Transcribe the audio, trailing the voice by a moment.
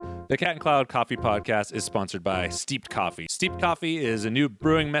The Cat and Cloud Coffee Podcast is sponsored by Steeped Coffee. Steeped Coffee is a new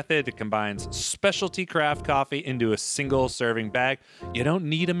brewing method that combines specialty craft coffee into a single serving bag. You don't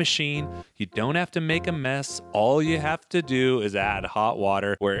need a machine. You don't have to make a mess. All you have to do is add hot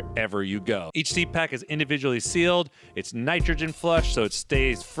water wherever you go. Each steep pack is individually sealed. It's nitrogen flush, so it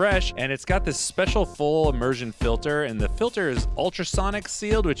stays fresh. And it's got this special full immersion filter. And the filter is ultrasonic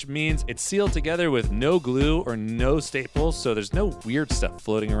sealed, which means it's sealed together with no glue or no staples. So there's no weird stuff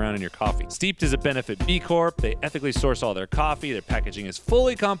floating around in your coffee. Steeped is a Benefit B Corp. They ethically source all their coffee. Their packaging is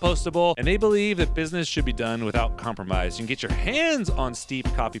fully compostable, and they believe that business should be done without compromise. You can get your hands on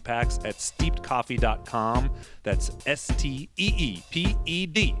Steeped coffee packs at steepedcoffee.com. That's STEEPED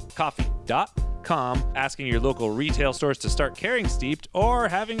coffee.com. Asking your local retail stores to start carrying Steeped, or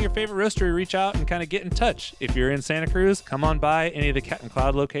having your favorite roastery reach out and kind of get in touch. If you're in Santa Cruz, come on by any of the Cat and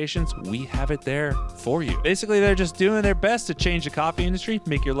Cloud locations. We have it there for you. Basically, they're just doing their best to change the coffee industry,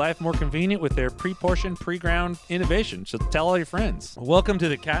 make your life more convenient with their pre-portioned, pre-ground innovation. So tell all your friends. Welcome to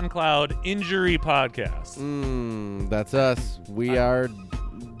the Cat and Cloud Injury Podcast. That's us. We are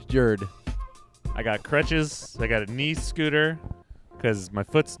Jerd. I got crutches. I got a knee scooter because my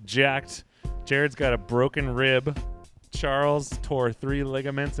foot's jacked. Jared's got a broken rib. Charles tore 3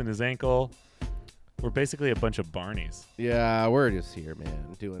 ligaments in his ankle. We're basically a bunch of Barneys. Yeah, we're just here,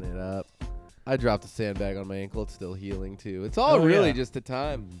 man, doing it up. I dropped a sandbag on my ankle. It's still healing, too. It's all just a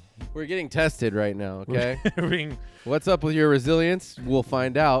time. We're getting tested right now, okay? What's up with your resilience? We'll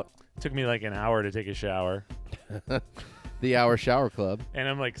find out. Took me like an hour to take a shower. The Hour Shower Club. And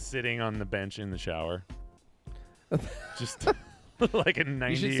I'm like sitting on the bench in the shower. Just like a 90-year-old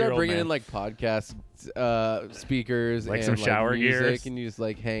man. You should start bringing in like podcast speakers like and some shower music gears. And you just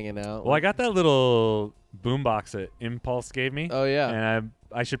like hanging out. Well, I got that little boombox that Impulse gave me. Oh, yeah. And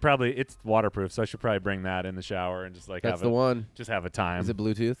I should probably, it's waterproof, so I should probably bring that in the shower and just like That's the one. Just have a time. Is it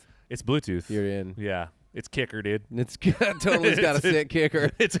Bluetooth? It's Bluetooth. You're in. Yeah. It's kicker, dude. It's totally got a sick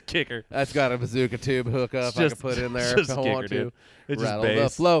kicker. It's a kicker. That's got a bazooka tube hookup. I can put in there if I want to. Dude. It's rattle just the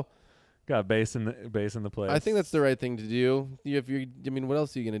bass. flow. Got bass in the place. I think that's the right thing to do. What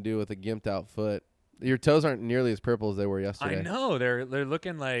else are you gonna do with a gimped out foot? Your toes aren't nearly as purple as they were yesterday. I know they're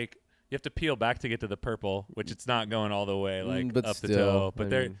looking like you have to peel back to get to the purple, which it's not going all the way but up still, the toe. But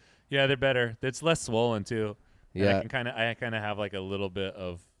they're better. It's less swollen too. And Yeah, I kind of have like a little bit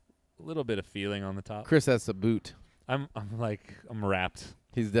of feeling on the top. Chris has a boot. I'm wrapped.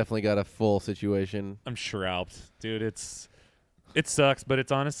 He's definitely got a full situation. I'm shrouded, dude. It sucks, but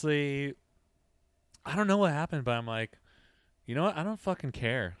it's honestly, I don't know what happened, but I'm like, you know what? I don't fucking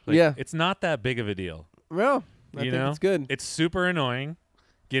care. Like, Yeah. It's not that big of a deal. Well, I think it's good. It's super annoying.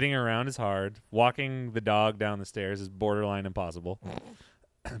 Getting around is hard. Walking the dog down the stairs is borderline impossible.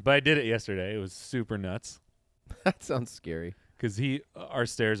 But I did it yesterday. It was super nuts. That sounds scary. Because our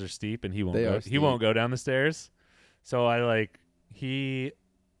stairs are steep and he won't Steep. go down the stairs. So he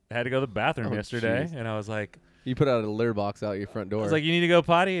had to go to the bathroom yesterday, geez. and I was like, You put out a litter box out your front door. I was like, you need to go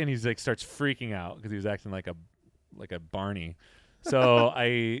potty, and he's like starts freaking out because he was acting like a Barney. So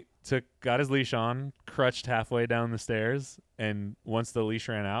I got his leash on, crutched halfway down the stairs, and once the leash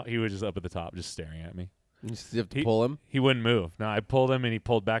ran out, he was just up at the top, just staring at me. You just have to pull him. He wouldn't move. No, I pulled him, and he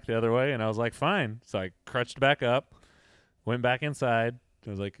pulled back the other way, and I was like, fine. So I crutched back up, went back inside. I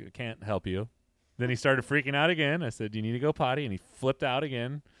was like, I can't help you. Then he started freaking out again. I said, you need to go potty, and he flipped out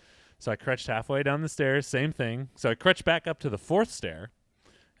again. So I crutched halfway down the stairs, same thing. So I crutched back up to the 4th stair,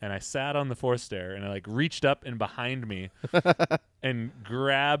 and I sat on the 4th stair, and I reached up and behind me and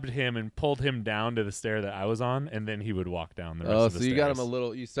grabbed him and pulled him down to the stair that I was on, and then he would walk down the rest of the stairs. So you got him a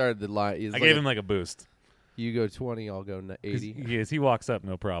little. You started the line. I gave him like a boost. You go 20, I'll go 80. He walks up,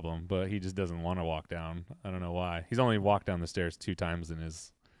 no problem, but he just doesn't want to walk down. I don't know why. He's only walked down the stairs 2 times in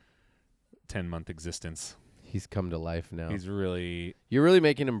his 10-month existence. He's come to life now. You're really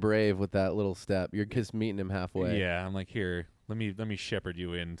making him brave with that little step. You're just meeting him halfway. Yeah, I'm like, here, let me shepherd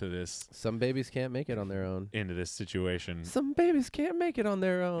you into this. Some babies can't make it on their own. Into this situation. Some babies can't make it on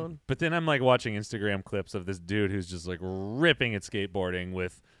their own. But then I'm like watching Instagram clips of this dude who's just like ripping at skateboarding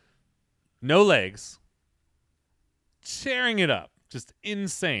with no legs, tearing it up, just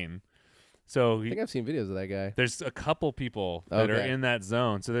insane. So I think I've seen videos of that guy. There's a couple people that are in that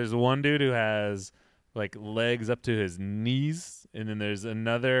zone. So there's one dude who has like legs up to his knees, and then there's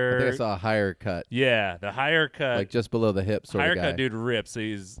another. I think I saw a higher cut. Yeah, the higher cut, like just below the hip sort higher of guy. cut dude rips. So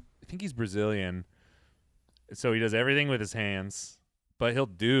I think he's Brazilian. So he does everything with his hands, but he'll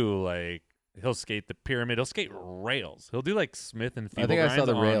skate the pyramid. He'll skate rails. He'll do like Smith and Feeble I think I saw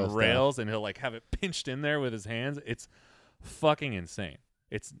grinds the on rails, and he'll like have it pinched in there with his hands. It's fucking insane.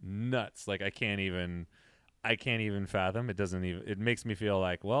 It's nuts. Like I can't even. I can't even fathom. It makes me feel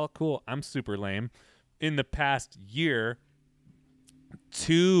like, well, cool, I'm super lame. In the past year,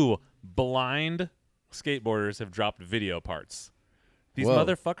 2 blind skateboarders have dropped video parts. These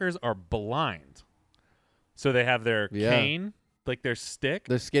motherfuckers are blind. So they have their cane, like their stick.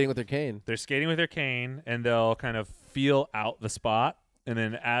 They're skating with their cane. They're skating with their cane, and they'll kind of feel out the spot. And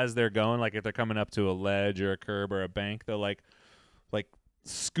then as they're going, like if they're coming up to a ledge or a curb or a bank, they'll like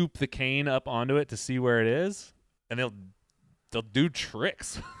scoop the cane up onto it to see where it is, and they'll do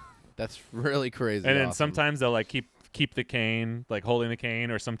tricks. That's really crazy. And then sometimes they'll like keep the cane, like holding the cane,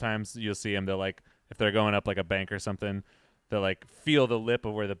 or sometimes you'll see them. They'll like, if they're going up like a bank or something, they'll like feel the lip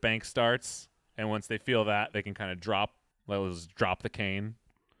of where the bank starts, and once they feel that, they can kind of drop the cane.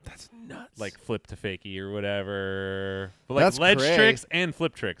 That's nuts. Like flip to fakie or whatever. But like ledge tricks and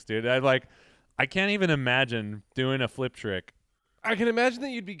flip tricks, dude. I can't even imagine doing a flip trick. I can imagine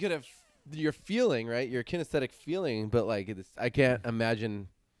that you'd be good at your feeling, right? Your kinesthetic feeling, but like I can't imagine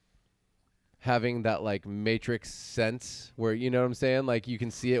having that like Matrix sense where, you know what I'm saying? Like you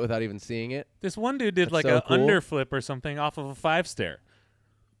can see it without even seeing it. This one dude did like a underflip or something off of a 5-stair.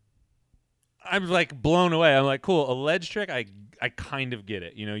 I'm like blown away. I'm like, cool, a ledge trick, I kind of get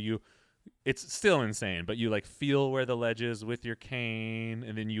it. You know, it's still insane, but you like feel where the ledge is with your cane,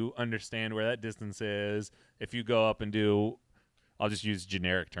 and then you understand where that distance is. If you go up and do, I'll just use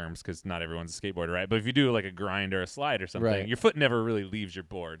generic terms because not everyone's a skateboarder, right? But if you do like a grind or a slide or something, your foot never really leaves your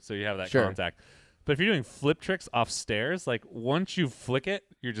board, so you have that contact. But if you're doing flip tricks off stairs, like once you flick it,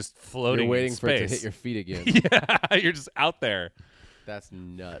 you're just floating. You're waiting in for it space. to hit your feet again. Yeah, you're just out there. That's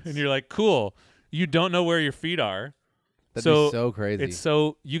nuts. And you're like, cool. You don't know where your feet are. That'd be so crazy. It's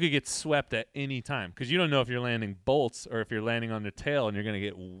so you could get swept at any time because you don't know if you're landing bolts or if you're landing on the tail and you're going to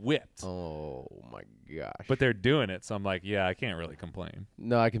get whipped. Oh, my gosh. But they're doing it, so I'm like, yeah, I can't really complain.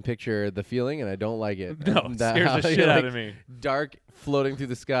 No, I can picture the feeling, and I don't like it. No, it scares the shit out of me. Dark floating through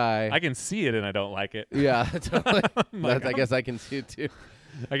the sky. I can see it, and I don't like it. Yeah, totally. I guess I can see it, too.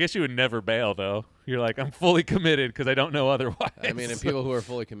 I guess you would never bail, though. You're like, I'm fully committed because I don't know otherwise. I mean, and people who are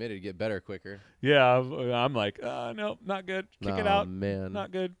fully committed get better quicker. Yeah, I'm like, no, not good. Kick it out. Man.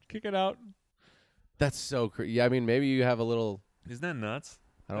 Not good. Kick it out. That's so crazy. Yeah, I mean, maybe you have a little. Isn't that nuts?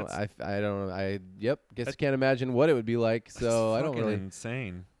 I don't know. Guess I can't imagine what it would be like. So I don't really.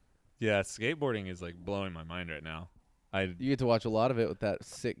 Insane. Yeah, skateboarding is like blowing my mind right now. You get to watch a lot of it with that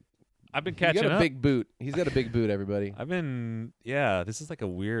sick. I've been catching up. He's got a big boot. He's got a big boot, everybody. This is like a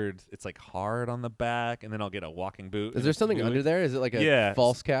weird, it's like hard on the back, and then I'll get a walking boot. Is there something under there? Is it like a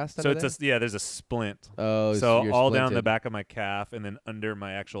false cast under there? There's a splint. Oh, so all down the back of my calf, and then under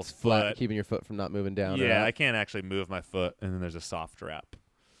my actual foot. Flat, keeping your foot from not moving down. Yeah, I can't actually move my foot, and then there's a soft wrap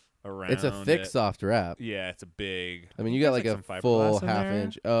around It's a thick, soft wrap. Yeah, it's a big. I mean, you got like a full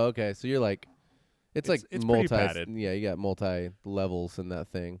half-inch. Oh, okay. So you're like, it's like multi. Padded. Yeah, you got multi levels in that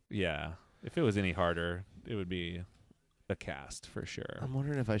thing. Yeah. If it was any harder, it would be a cast for sure. I'm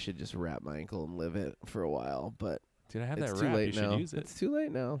wondering if I should just wrap my ankle and live it for a while, but dude, I have that too wrap. late You now. should use it. It's too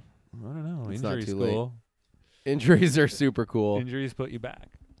late now. I don't know. It's Injuries not too cool. Late. Injuries are super cool. Injuries put you back.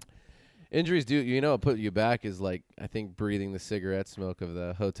 Injuries do. You know what put you back is like, I think, breathing the cigarette smoke of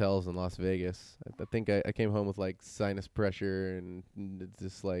the hotels in Las Vegas. I think I came home with like sinus pressure and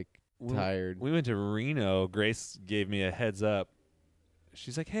just like tired. We went to Reno. Grace gave me a heads up.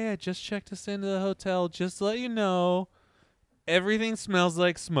 She's like, hey, I just checked us into the hotel. Just to let you know, everything smells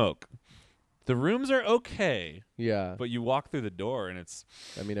like smoke. The rooms are okay. Yeah. But you walk through the door and it's...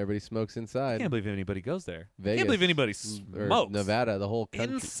 I mean, everybody smokes inside. I can't believe anybody goes there. Vegas. I can't believe anybody smokes. Nevada, the whole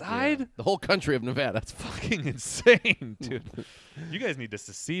country. Inside? Yeah. The whole country of Nevada. That's fucking insane, dude. You guys need to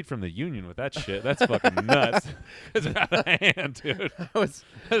secede from the union with that shit. That's fucking nuts. It's out of hand, dude.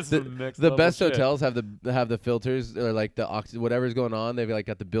 That's the best shit. Hotels have the filters or like the whatever's going on. They've like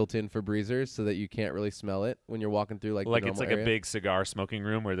got the built-in Febrezers so that you can't really smell it when you're walking through like the it's like area. A big cigar smoking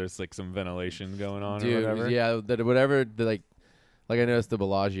room where there's like some ventilation going on, dude, or whatever. Yeah, like I noticed the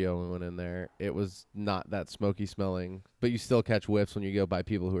Bellagio when we went in there. It was not that smoky smelling, but you still catch whiffs when you go by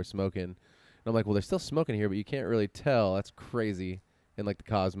people who are smoking. And I'm like, well, they're still smoking here, but you can't really tell. That's crazy. In like the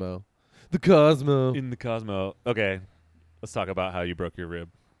Cosmo. In the Cosmo. Okay, let's talk about how you broke your rib.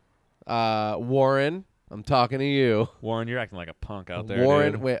 Warren, I'm talking to you. Warren, you're acting like a punk out there.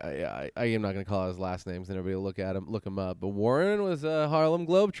 Warren, dude. wait, I am not going to call out his last names, and everybody will look him up. But Warren was a Harlem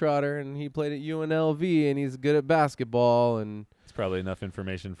Globetrotter, and he played at UNLV, and he's good at basketball, and it's probably enough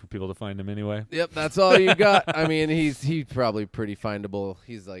information for people to find him anyway. Yep, that's all you got. I mean, he's probably pretty findable.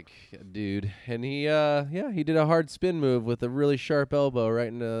 He's like a dude, and he did a hard spin move with a really sharp elbow right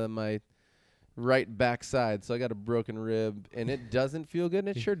into my right backside. So I got a broken rib, and it doesn't feel good, and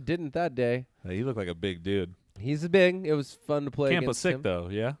it sure didn't that day. You look like a big dude. He's big. It was fun to play Camp was against sick, him. though,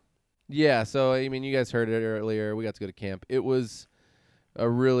 yeah? Yeah, so, I mean, you guys heard it earlier. We got to go to camp. It was a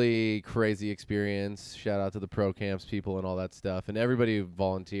really crazy experience. Shout out to the pro camps people and all that stuff, and everybody who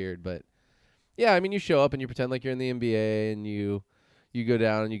volunteered. But, yeah, I mean, you show up and you pretend like you're in the NBA, and you go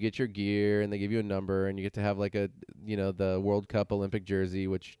down and you get your gear, and they give you a number, and you get to have, like, the World Cup Olympic jersey,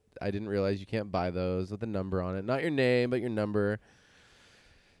 which I didn't realize you can't buy those with a number on it. Not your name, but your number.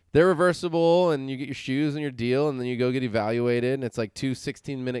 They're reversible, and you get your shoes and your deal, and then you go get evaluated, and it's like 2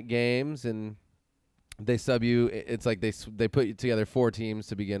 16-minute games, and they sub you. It's like they put together 4 teams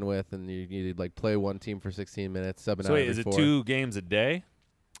to begin with, and you like play one team for 16 minutes, subbing out. So wait, is it 2 games a day?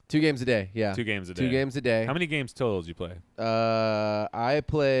 2 games a day, yeah. 2 games a day. 2 games a day. How many games total did you play? I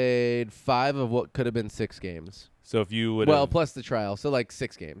played 5 of what could have been 6 games. So if you would plus the trial, so like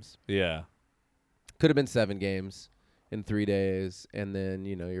 6 games. Yeah. Could have been 7 games in 3 days, and then,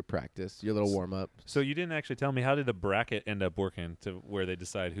 your practice, your little warm-up. So you didn't actually tell me, how did the bracket end up working to where they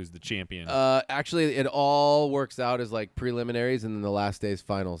decide who's the champion? Actually, it all works out as, like, preliminaries, and then the last day is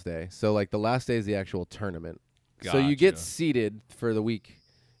finals day. So, like, the last day is the actual tournament. Gotcha. So you get seeded for the week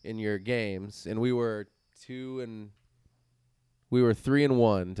in your games, and we were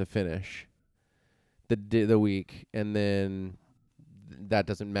 3-1 to finish the week, and then that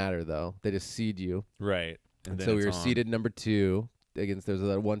doesn't matter, though. They just seed you. Right. And so we were seeded number 2 against there's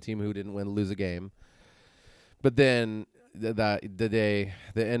that one team who didn't lose a game. But then the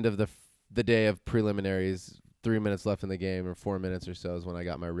end of the day of preliminaries, 3 minutes left in the game, or 4 minutes or so, is when I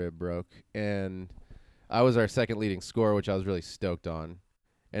got my rib broke, and I was our second leading scorer, which I was really stoked on.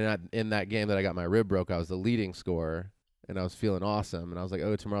 And in that game that I got my rib broke, I was the leading scorer, and I was feeling awesome, and I was like,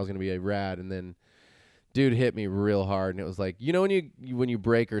 oh, tomorrow's gonna be a rad. And then dude hit me real hard, and it was like, when you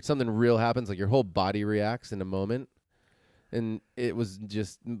break or something real happens, like your whole body reacts in a moment. And it was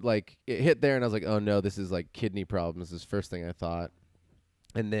just like, it hit there, and I was like, oh no, this is like kidney problems. This is the first thing I thought.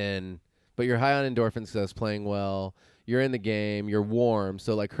 And then, but you're high on endorphins because I was playing well. You're in the game. You're warm.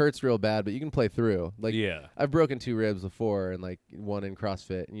 So like hurts real bad, but you can play through. Like, yeah. I've broken 2 ribs before, and like one in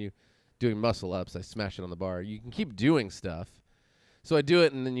CrossFit, and you doing muscle ups. I smash it on the bar. You can keep doing stuff. So I do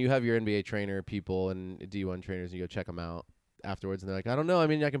it, and then you have your NBA trainer people and D1 trainers, and you go check them out afterwards. And they're like, I don't know. I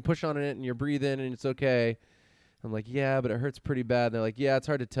mean, I can push on it, and you're breathing, and it's okay. I'm like, yeah, but it hurts pretty bad. And they're like, yeah, it's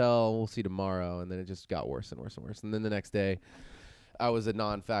hard to tell. We'll see tomorrow. And then it just got worse and worse and worse. And then the next day, I was a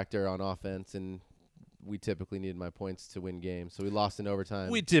non-factor on offense, and we typically needed my points to win games. So we lost in overtime.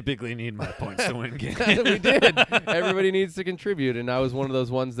 We typically need my points to win games. We did. Everybody needs to contribute. And I was one of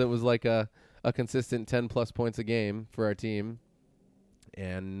those ones that was like a consistent 10-plus points a game for our team.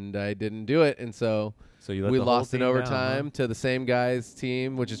 And I didn't do it, and so we lost in overtime to the same guy's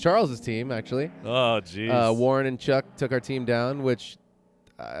team, which is Charles's team, actually. Oh, jeez. Warren and Chuck took our team down, which,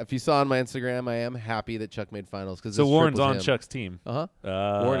 if you saw on my Instagram, I am happy that Chuck made finals. So Warren's on Chuck's team.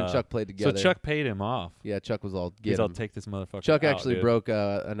 Warren and Chuck played together. So Chuck paid him off. Yeah, Chuck was all, He's all, take this motherfucker Chuck out, actually dude. broke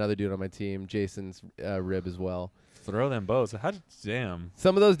another dude on my team, Jason's rib as well. Throw them both. Damn.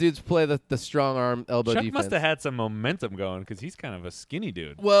 Some of those dudes play the strong arm elbow Chuck defense. must have had some momentum going because he's kind of a skinny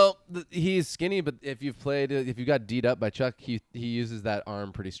dude. Well, he's skinny, but if you got D'd up by Chuck, he uses that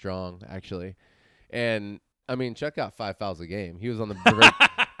arm pretty strong, actually. And, I mean, Chuck got 5 fouls a game. He was on the verge.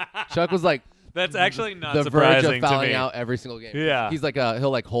 Chuck was like, that's actually not the surprising verge of fouling to me. out every single game. Yeah. He's like,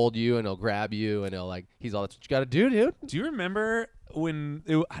 he'll like hold you, and he'll grab you, and he'll like, he's all, that's what you got to do, dude. Do you remember when,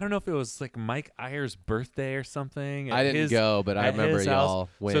 I don't know if it was like Mike Ayer's birthday or something. I didn't go, but I remember y'all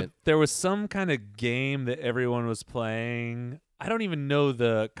went. So there was some kind of game that everyone was playing. I don't even know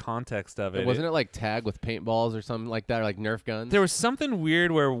the context of it. Wasn't it like tag with paintballs or something like that, or like Nerf guns? There was something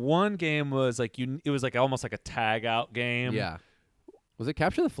weird where one game was like, it was like almost like a tag out game. Yeah. Was it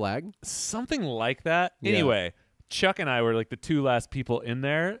Capture the Flag? Something like that. Yeah. Anyway, Chuck and I were like the 2 last people in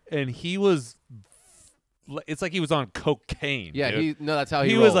there, and he was, it's like he was on cocaine. Yeah, dude. that's how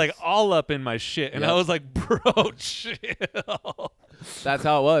he was rolls. like all up in my shit, and I was like, bro, chill. That's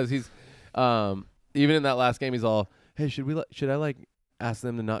how it was. He's even in that last game, he's all, hey, should I like ask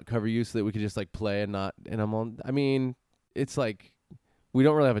them to not cover you so that we could just like play and not, and I'm all, I mean, it's like, we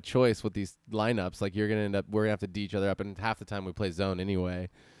don't really have a choice with these lineups. Like, we're gonna have to D each other up, and half the time we play zone anyway.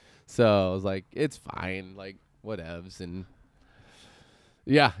 So I was like, it's fine, like whatevs. And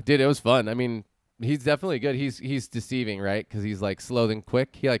yeah, dude, it was fun. I mean, he's definitely good. He's deceiving, right? Because he's like slow then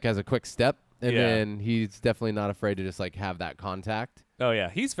quick. He like has a quick step, and then he's definitely not afraid to just like have that contact. Oh yeah,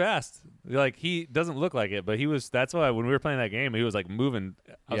 he's fast. Like, he doesn't look like it, but he was. That's why when we were playing that game, he was like moving.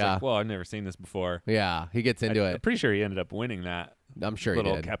 I was like, well, I've never seen this before. Yeah, he gets into it. I'm pretty sure he ended up winning that. I'm sure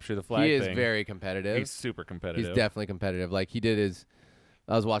little he did. capture the flag He is thing. very competitive. He's super competitive. He's definitely competitive. Like, he did his.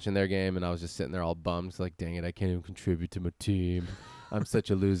 I was watching their game, and I was just sitting there all bummed. Like, dang it, I can't even contribute to my team. I'm such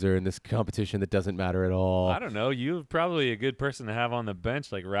a loser in this competition that doesn't matter at all. I don't know. You're probably a good person to have on the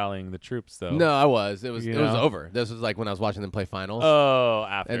bench, like rallying the troops, though. No, I was. It was You it was know? over. This was like when I was watching them play finals. Oh,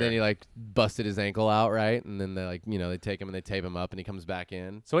 after. And then he like busted his ankle out, right? And then they like, they take him and they tape him up and he comes back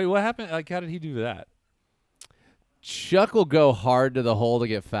in. So wait, what happened? Like, how did he do that? Chuck will go hard to the hole to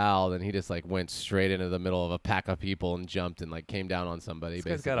get fouled, and he just like went straight into the middle of a pack of people and jumped and like came down on somebody. This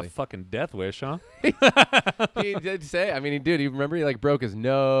basically, guy's got a fucking death wish, huh? he did say. I mean, he remember he like broke his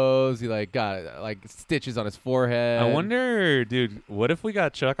nose. He like got like stitches on his forehead. I wonder, dude, what if we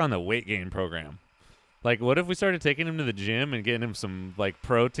got Chuck on the weight gain program? Like, what if we started taking him to the gym and getting him some like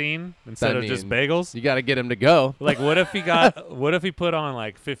protein instead of just bagels? You got to get him to go. Like, what if he put on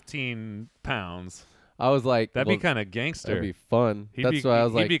like 15 pounds? I was like, that'd be kind of gangster. That'd be fun. That's why I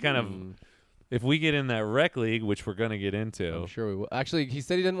was like, he'd be kind of. If we get in that rec league, which we're gonna get into, I'm sure we will. Actually, he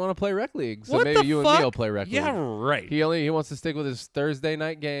said he didn't want to play rec league, so what maybe the you fuck? and me will play rec league. Yeah, right. He wants to stick with his Thursday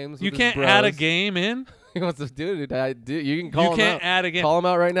night games. You with can't his add a bros. game in. He wants to do it. You can call him out. You can't add a game. Call him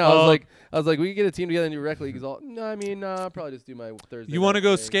out right now. Oh. I was like, we can get a team together and do rec league. He's all, no, I mean, I'll probably just do my Thursday. You want to night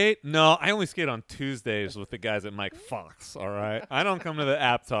go thing." skate? No, I only skate on Tuesdays with the guys at Mike Fox. All right, I don't come to the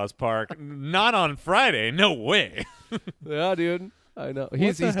Aptos Park. Not on Friday. No way. Yeah, dude. I know.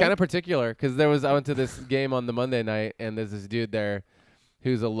 He's kind of particular because I went to this game on the Monday night and there's this dude there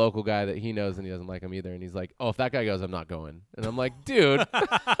who's a local guy that he knows and he doesn't like him either. And he's like, oh, if that guy goes, I'm not going. And I'm like, dude.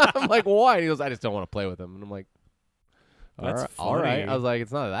 I'm like, why? And he goes, I just don't want to play with him. And I'm like, That's all right. funny. I was like,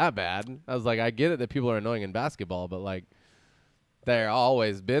 it's not that bad. I was like, I get it that people are annoying in basketball, but like, they're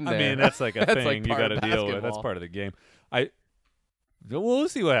always been there. I mean, that's like a That's thing like you part got of to deal with. That's basketball. part of the game. We'll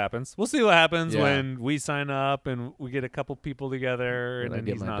see what happens. We'll see what happens Yeah. when we sign up and we get a couple people together, and When I then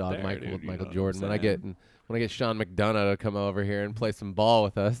get he's my not dog there, Michael, dude, you Michael know what Jordan. I'm When I get Sean McDonough to come over here and play some ball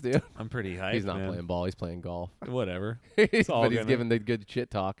with us, dude. I'm pretty hyped. He's not man. playing ball. He's playing golf. Whatever. But all he's gonna- giving the good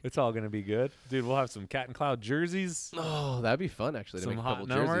shit talk. It's all gonna be good, dude. We'll have some Cat and Cloud jerseys. Oh, that'd be fun actually to Some make a hot couple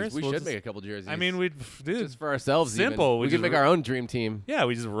numbers. jerseys. We We'll should just- make a couple jerseys. I mean, dude. just for ourselves. Simple. Even. We We just could make our own dream team. Yeah,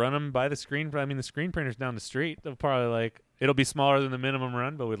 we just run them by the screen. I mean, the screen printer's down the street. They'll probably it'll be smaller than the minimum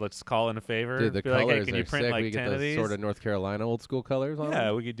run, but we'd just call in a favor. Dude, the Be colors like, hey, can are you print sick. like We get 10 of those these? sort of North Carolina old school colors on Yeah,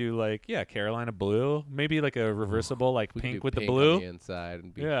 them. we could do Carolina blue, maybe like a reversible We could pink do with the pink blue. on the inside.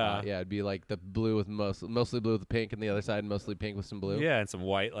 And be Yeah. hot. Yeah, it'd be like the blue with mostly blue with the pink, and the other side mostly pink with some blue. Yeah, and some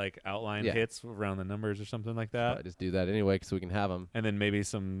white outline Yeah. hits around the numbers or something like that. Probably just do that anyway, so we can have them. And then maybe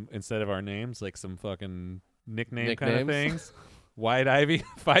some, instead of our names, like some fucking nickname kind of Nicknames? things. White Ivy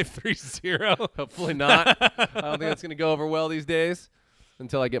 530. Hopefully not. I don't think that's gonna go over well these days.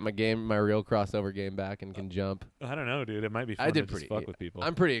 Until I get my real crossover game back and can jump. I don't know, dude. It might be fun I did to just pretty. fuck with people.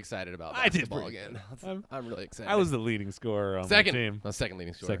 I'm pretty excited about I did basketball pretty again. good. I'm really excited. I was the leading scorer on second. my team. I was second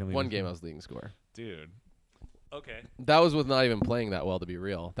leading scorer. Second leading One game scorer. I was leading scorer. Dude. Okay. That was with not even playing that well, to be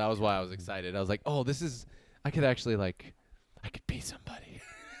real. That was why I was excited. I was like, oh, I could actually I could be somebody.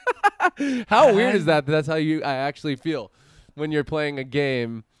 How weird is that? That's how I actually feel when you're playing a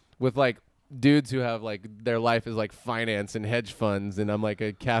game with dudes who have their life is finance and hedge funds, and I'm a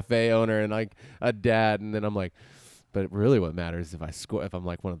cafe owner and a dad, and then I'm but really what matters is if I'm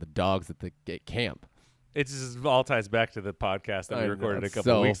one of the dogs at the camp. It just all ties back to the podcast that I we know, recorded a it's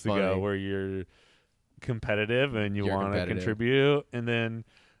couple so weeks ago, funny. where you're competitive and you You're want to competitive. contribute, and then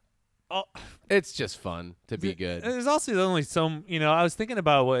It's just fun to be good. There's also only some. I was thinking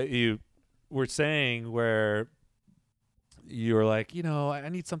about what you were saying, where you were like, I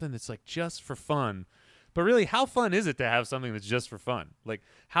need something that's just for fun. But really, how fun is it to have something that's just for fun?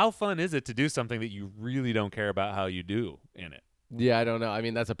 How fun is it to do something that you really don't care about how you do in it? Yeah, I don't know. I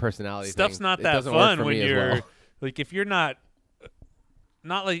mean, that's a personality Stuff's thing. not It that doesn't work fun for when me as you're well. if you're not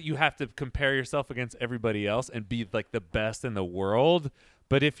like you have to compare yourself against everybody else and be the best in the world.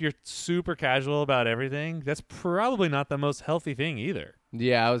 But if you're super casual about everything, that's probably not the most healthy thing either.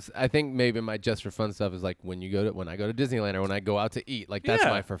 Yeah, I think maybe my just for fun stuff is when I go to Disneyland or when I go out to eat. That's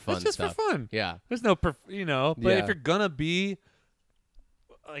my for fun That's just stuff. for fun. Yeah. There's no, but Yeah. if you're gonna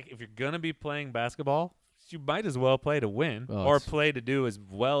be playing basketball, you might as well play to win Oh, or it's- play to do as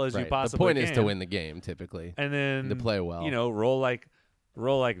well as you Right. possibly The point can. is to win the game, typically. And then to play well. roll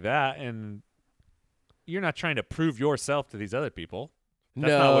like that, and you're not trying to prove yourself to these other people. That's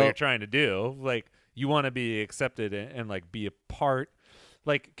not what you're trying to do. You want to be accepted and be a part.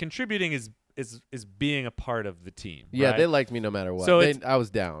 Contributing is being a part of the team. Yeah, right? they liked me no matter what. So I was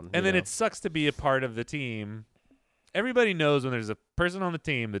down. And then it sucks to be a part of the team. Everybody knows when there's a person on the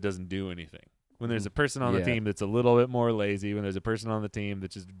team that doesn't do anything. when there's a person on the team that's a little bit more lazy, when there's a person on the team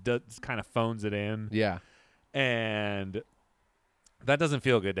that just kind of phones it in. Yeah. And that doesn't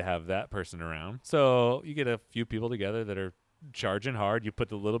feel good to have that person around. So you get a few people together that are charging hard. You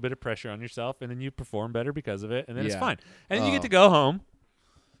put a little bit of pressure on yourself, and then you perform better because of it, and then it's fine. And then you get to go home,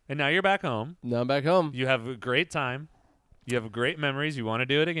 and now you're back home. Now I'm back home. You have a great time. You have great memories. You want to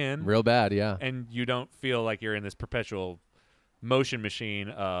do it again. Real bad, yeah. And you don't feel like you're in this perpetual motion machine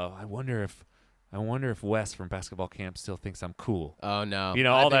of, I wonder if Wes from basketball camp still thinks I'm cool. Oh no.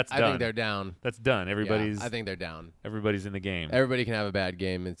 That's done. I think they're down. That's done. I think they're down. Everybody's in the game. Everybody can have a bad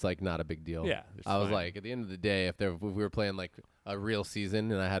game. It's like not a big deal. Yeah. I was like, at the end of the day, if we were playing like a real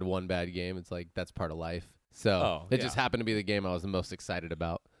season and I had one bad game, it's like that's part of life. So it just happened to be the game I was the most excited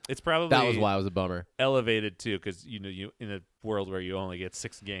about. It's probably that was why it was a bummer. Elevated too, because you in a world where you only get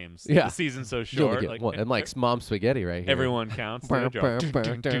 6 games. The season's so short. Like, and like mom spaghetti right here. Everyone counts. I'm like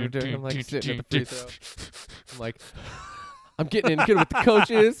sitting at the free throw. I'm like, I'm getting in good with the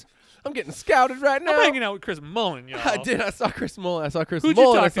coaches. I'm getting scouted right now. I'm hanging out with Chris Mullen, y'all. I did. I saw Chris Mullen. Who'd Mullen. You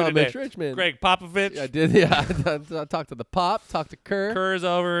talk I to saw today? Mitch Richmond. Greg Popovich. I did. Yeah. I talked to the Pop. Talked to Kerr. Kerr's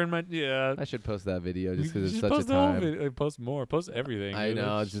over in my I should post that video just because it's such a time. Post more. Post everything. I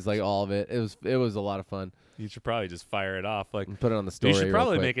know. It's just like all of it. It was a lot of fun. You should probably just fire it off. Like put it on the story. You should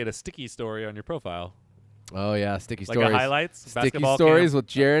probably make it a sticky story on your profile. Oh yeah, sticky like stories. Like highlights. Sticky stories with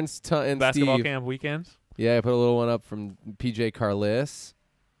Jaron and basketball Steve. camp weekend. Yeah, I put a little one up from PJ Carlissimo,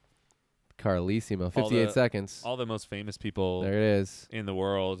 58 seconds. All the most famous people there it is in the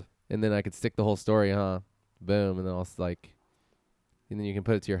world. And then I could stick the whole story, huh? Boom. And then I'll and then you can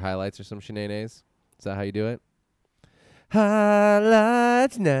put it to your highlights or some shenanigans. Is that how you do it?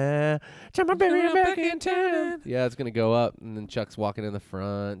 Highlights now. Turn my baby back in town. Yeah, it's going to go up. And then Chuck's walking in the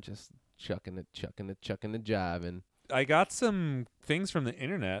front, just chucking it, jiving. I got some things from the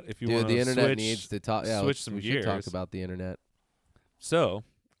internet. If you want to, the internet switch, needs to talk. Yeah, switch some we gears. should talk about the internet. So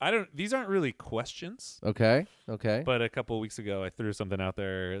these aren't really questions. Okay. But a couple of weeks ago, I threw something out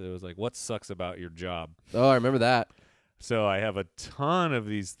there that was like, what sucks about your job? Oh, I remember that. So I have a ton of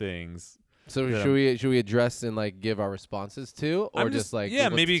these things. So should we address and like give our responses to, or just like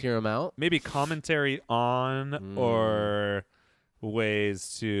maybe hear them out? Maybe commentary on or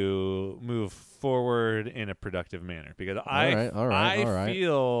ways to move forward in a productive manner, because I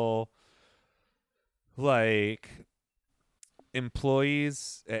feel like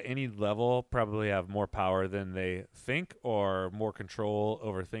employees at any level probably have more power than they think, or more control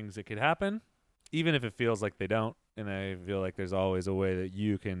over things that could happen, even if it feels like they don't. And I feel like there's always a way that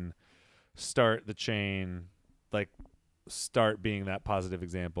you can start the chain, like start being that positive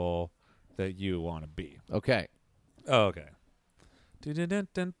example that you want to be. Okay. Oh, okay. So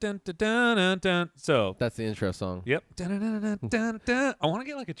that's the intro song. Yep. I want to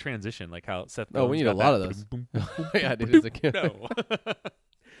get like a transition, like how Seth. Oh, we need a lot of those. Yeah, dude, as a kid. No.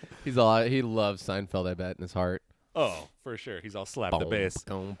 He loves Seinfeld, I bet, in his heart. Oh, for sure. He's all slap the bass.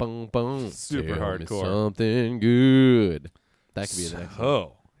 Boom, boom, boom. Super Tell hardcore. Me something good. That could be the next one.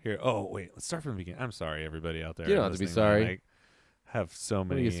 Oh, here. Oh, wait. Let's start from the beginning. I'm sorry, everybody out there. You don't have to be sorry. I have so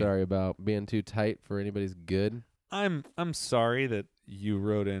many. What are you sorry about? Being too tight for anybody's good? I'm sorry that you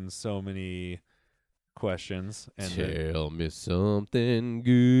wrote in so many questions. And tell me something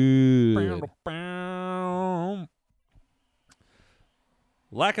good.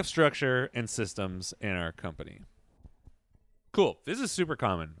 Lack of structure and systems in our company. Cool. This is super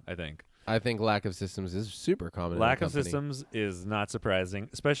common, I think. I think lack of systems is super common. Lack of systems is not surprising,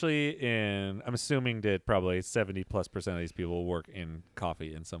 especially in, I'm assuming that probably 70+% of these people work in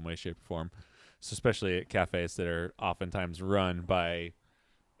coffee in some way, shape, or form. So especially at cafes that are oftentimes run by,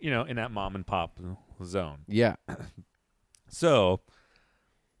 in that mom and pop zone. Yeah. So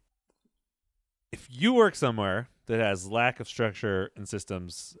if you work somewhere that has lack of structure and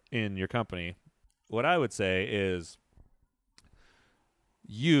systems in your company, what I would say is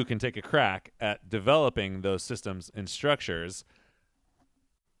you can take a crack at developing those systems and structures,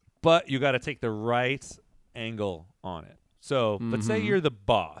 but you got to take the right angle on it. So let's say you're the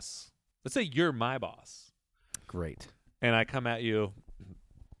boss. Let's say you're my boss. Great. And I come at you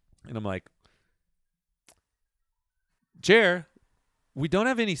and I'm like, Jer, we don't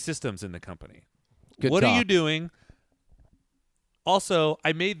have any systems in the company. What are you doing? Also,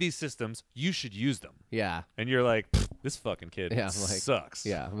 I made these systems. You should use them. Yeah. And you're like, this fucking kid sucks.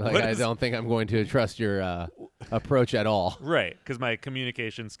 Yeah. I don't think I'm going to trust your approach at all. Right. Because my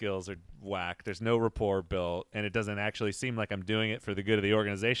communication skills are whack. There's no rapport built. And it doesn't actually seem like I'm doing it for the good of the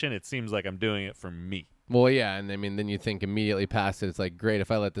organization. It seems like I'm doing it for me. Well, yeah. And I mean, then you think immediately past it. It's like, great.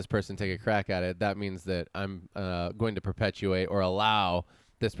 If I let this person take a crack at it, that means that I'm going to perpetuate or allow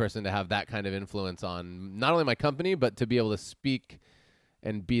this person to have that kind of influence on not only my company, but to be able to speak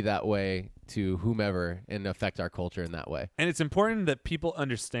and be that way to whomever and affect our culture in that way. And it's important that people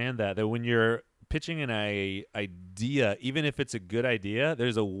understand that when you're pitching an idea, even if it's a good idea,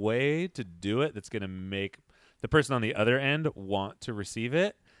 there's a way to do it that's going to make the person on the other end want to receive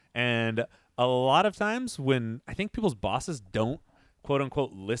it. And a lot of times when I think people's bosses don't, quote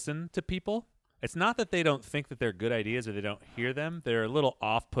unquote, listen to people, it's not that they don't think that they're good ideas or they don't hear them. They're a little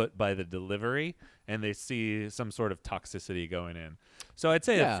off-put by the delivery, and they see some sort of toxicity going in. So I'd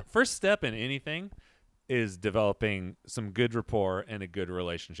say the first step in anything is developing some good rapport and a good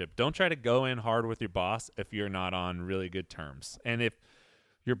relationship. Don't try to go in hard with your boss if you're not on really good terms. And if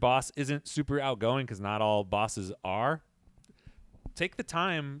your boss isn't super outgoing, because not all bosses are, take the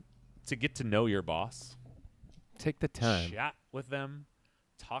time to get to know your boss. Take the time. Chat with them.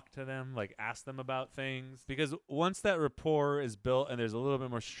 Talk to them, like ask them about things. Because once that rapport is built and there's a little bit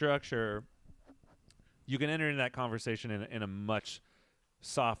more structure, you can enter into that conversation in a much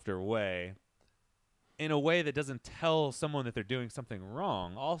softer way, in a way that doesn't tell someone that they're doing something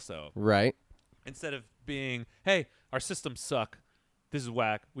wrong also. Right. Instead of being, hey, our systems suck. This is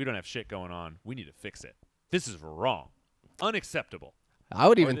whack. We don't have shit going on. We need to fix it. This is wrong. Unacceptable. I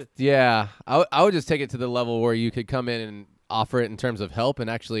would even, I would just take it to the level where you could come in and offer it in terms of help, and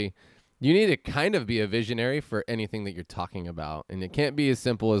actually you need to kind of be a visionary for anything that you're talking about. And it can't be as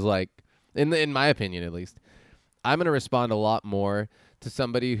simple as like, in my opinion at least, I'm going to respond a lot more to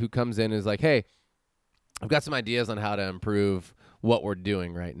somebody who comes in and is like, hey, I've got some ideas on how to improve what we're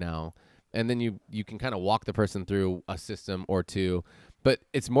doing right now. And then you can kind of walk the person through a system or two. But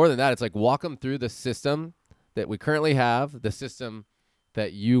it's more than that. It's like walk them through the system that we currently have, the system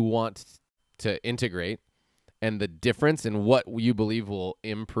that you want to integrate, and the difference in what you believe will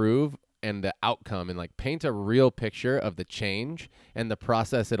improve and the outcome, and like paint a real picture of the change and the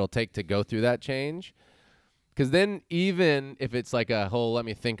process it'll take to go through that change. Because then even if it's like a whole let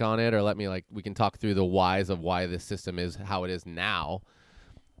me think on it, or we can talk through the whys of why this system is how it is now,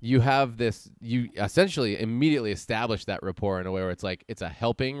 you essentially immediately establish that rapport in a way where it's like it's a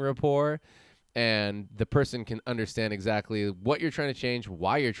helping rapport, and the person can understand exactly what you're trying to change,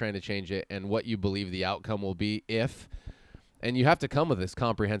 why you're trying to change it, and what you believe the outcome will be if. And you have to come with this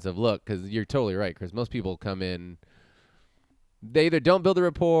comprehensive look, because you're totally right, because most people come in, they either don't build a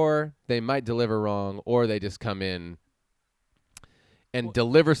rapport, they might deliver wrong, or they just come in and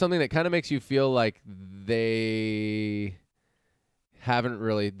deliver something that kind of makes you feel like they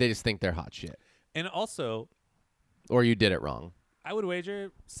just think they're hot shit. And also, or you did it wrong. I would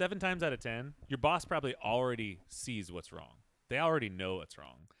wager 7 times out of 10, your boss probably already sees what's wrong. They already know what's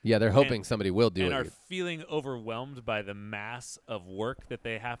wrong. Yeah, they're hoping somebody will do it. And are feeling overwhelmed by the mass of work that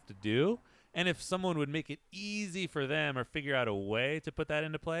they have to do. And if someone would make it easy for them or figure out a way to put that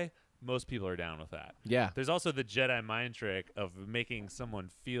into play, most people are down with that. Yeah. There's also the Jedi mind trick of making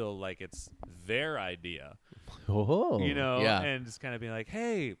someone feel like it's their idea. Oh, and just kind of being like,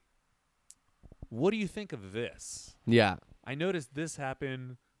 hey, what do you think of this? Yeah. I noticed this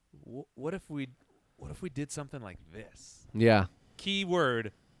happen. What if we did something like this? Yeah.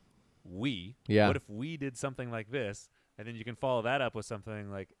 Keyword, we. Yeah. What if we did something like this? And then you can follow that up with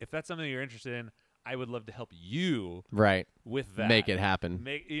something like, if that's something you're interested in, I would love to help you. Right. With that. Make it happen.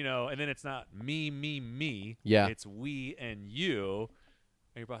 And then it's not me. Yeah. It's we and you.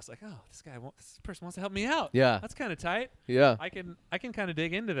 And your boss is like, oh, this person wants to help me out. Yeah. That's kind of tight. Yeah. I can kind of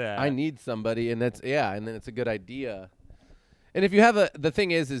dig into that. I need somebody, and and then it's a good idea. And if you have the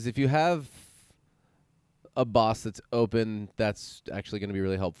thing is if you have a boss that's open, that's actually going to be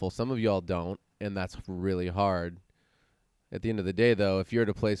really helpful. Some of y'all don't, and that's really hard. At the end of the day, though, if you're at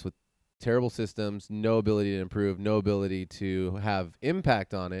a place with terrible systems, no ability to improve, no ability to have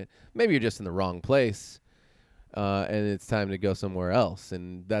impact on it, maybe you're just in the wrong place, and it's time to go somewhere else.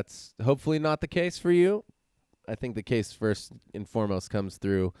 And that's hopefully not the case for you. I think the case first and foremost comes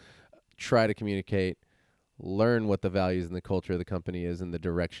through try to communicate, learn what the values and the culture of the company is, and the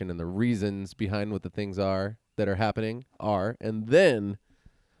direction and the reasons behind what the things are that are happening are, and then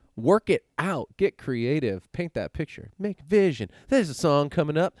work it out. Get creative. Paint that picture. Make vision. There's a song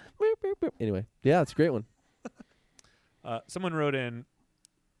coming up. Anyway, yeah, it's a great one. Someone wrote in,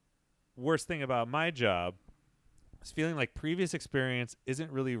 worst thing about my job is feeling like previous experience isn't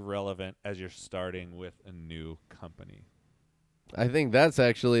really relevant as you're starting with a new company. I think that's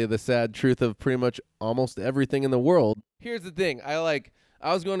actually the sad truth of pretty much almost everything in the world. Here's the thing. I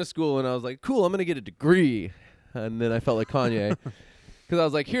was going to school and I was like, cool, I'm going to get a degree. And then I felt like Kanye. Because I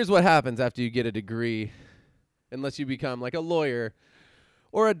was like, here's what happens after you get a degree. Unless you become like a lawyer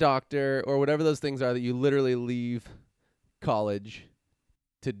or a doctor or whatever those things are that you literally leave college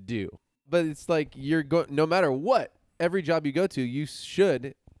to do. But it's like no matter what, every job you go to, you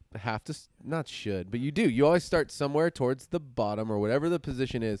but you do. You always start somewhere towards the bottom or whatever the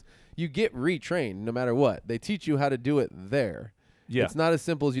position is. You get retrained no matter what. They teach you how to do it there. Yeah. It's not as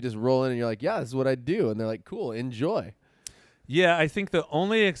simple as you just roll in and you're like, yeah, this is what I do. And they're like, cool, enjoy. Yeah, I think the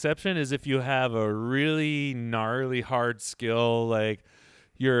only exception is if you have a really gnarly hard skill, like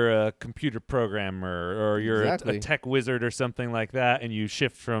you're a computer programmer or you're a tech wizard or something like that, and you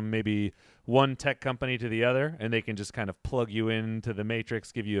shift from maybe one tech company to the other, and they can just kind of plug you into the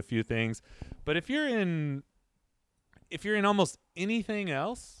matrix, give you a few things. But if you're in almost anything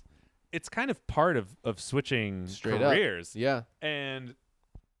else, it's kind of part of switching straight careers. Up. Yeah. And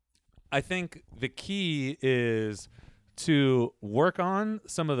I think the key is to work on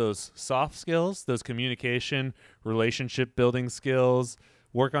some of those soft skills, those communication, relationship building skills,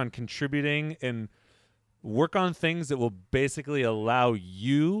 work on contributing, and work on things that will basically allow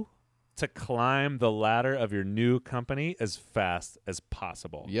you to climb the ladder of your new company as fast as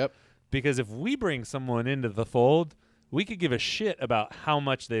possible. Yep. Because if we bring someone into the fold, we could give a shit about how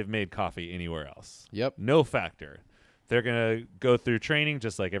much they've made coffee anywhere else. Yep. No factor. They're going to go through training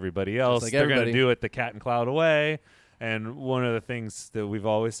just like everybody else. They're going to do it the cat and cloud away. And one of the things that we've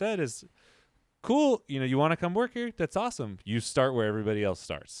always said is, cool, you want to come work here? That's awesome. You start where everybody else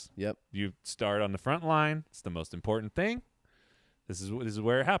starts. Yep. You start on the front line. It's the most important thing. This is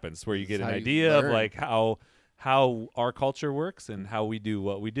where it happens, where you get an idea of like how our culture works and how we do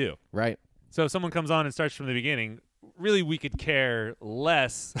what we do. Right. So if someone comes on and starts from the beginning, really we could care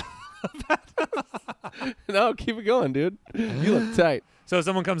less. No, keep it going, dude. You look tight. So if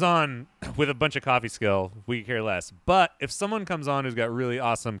someone comes on with a bunch of coffee skill, we could care less. But if someone comes on who's got really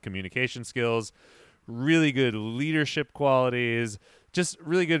awesome communication skills, really good leadership qualities, just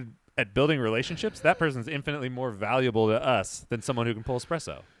really good at building relationships, that person's infinitely more valuable to us than someone who can pull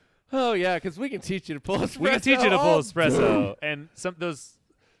espresso. Oh, yeah, because we can teach you to pull espresso. We can teach you to pull espresso. And those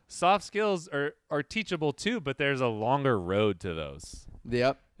soft skills are teachable too, but there's a longer road to those.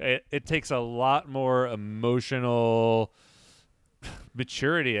 Yep. It takes a lot more emotional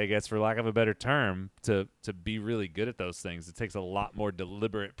maturity, I guess, for lack of a better term, to be really good at those things. It takes a lot more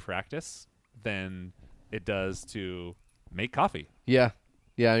deliberate practice than it does to make coffee. Yeah.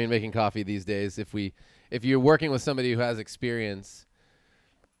 Yeah, I mean, making coffee these days, if you're working with somebody who has experience,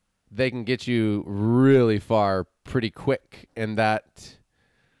 they can get you really far pretty quick, and that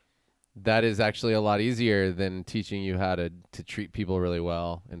is actually a lot easier than teaching you how to treat people really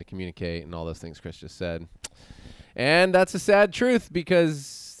well and to communicate and all those things Chris just said. And that's a sad truth,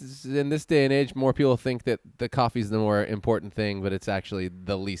 because in this day and age, more people think that the coffee's the more important thing, but it's actually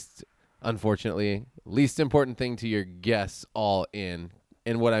the least important thing to your guests all in.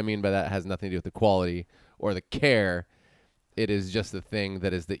 And what I mean by that has nothing to do with the quality or the care. It is just the thing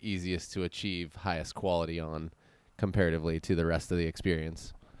that is the easiest to achieve highest quality on comparatively to the rest of the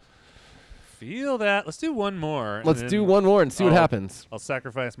experience. Feel that. Let's do one more. Let's do one more and see what happens. I'll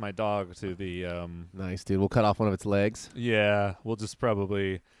sacrifice my dog to the... Nice, dude. We'll cut off one of its legs. Yeah, we'll just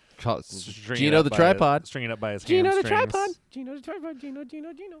probably... Gino the tripod. String it up by his Gino hamstrings. the tripod. Gino the tripod. Gino.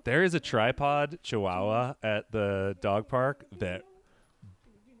 There is a tripod chihuahua at the dog park that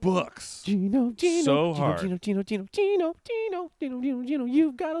books Gino, so hard. Gino.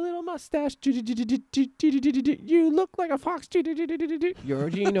 You've got a little mustache. You look like a fox. You're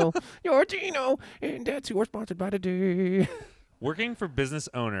Gino. You're Gino. And that's who we're sponsored by today. Working for business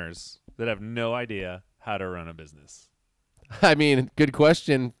owners that have no idea how to run a business. I mean, good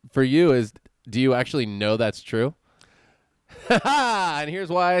question for you is, do you actually know that's true? And here's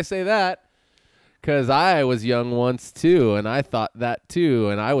why I say that. Because I was young once, too, and I thought that, too,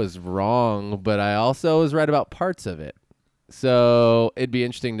 and I was wrong, but I also was right about parts of it. So it'd be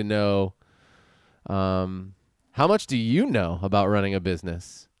interesting to know, how much do you know about running a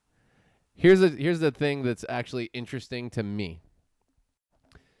business? Here's the thing that's actually interesting to me,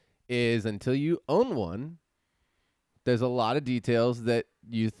 is until you own one, there's a lot of details that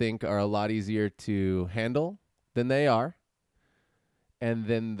you think are a lot easier to handle than they are. And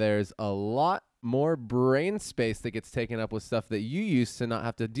then there's a lot more brain space that gets taken up with stuff that you used to not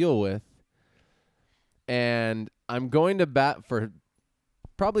have to deal with. And I'm going to bat for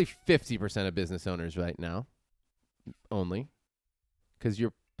probably 50% of business owners right now only, because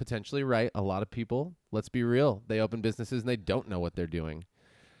you're potentially right. A lot of people, let's be real, they open businesses and they don't know what they're doing.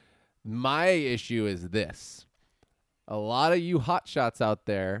 My issue is this. A lot of you hotshots out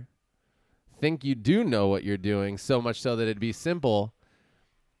there think you do know what you're doing, so much so that it'd be simple.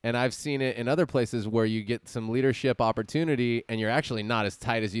 And I've seen it in other places where you get some leadership opportunity and you're actually not as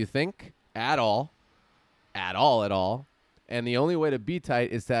tight as you think at all. And the only way to be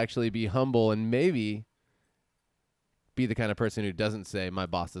tight is to actually be humble and maybe be the kind of person who doesn't say, my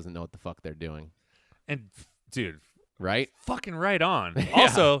boss doesn't know what the fuck they're doing. And, dude. Right? Fucking right on. Yeah.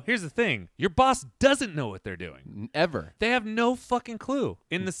 Also, here's the thing. Your boss doesn't know what they're doing. Ever. They have no fucking clue.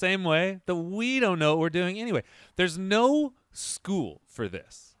 In the same way that we don't know what we're doing anyway. There's no school for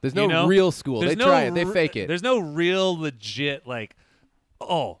this. There's no real school. They try it. They fake it. There's no real legit, like,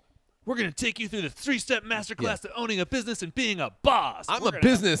 oh, we're going to take you through the 3-step masterclass to owning a business and being a boss. I'm a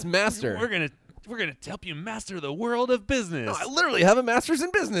business master. We're going to help you master the world of business. No, I literally have a master's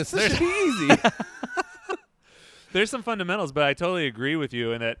in business. This should be easy. There's some fundamentals, but I totally agree with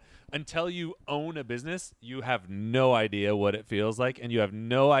you in that until you own a business, you have no idea what it feels like, and you have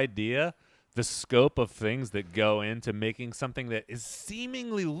no idea the scope of things that go into making something that is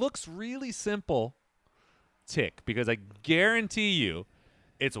seemingly looks really simple tick, because I guarantee you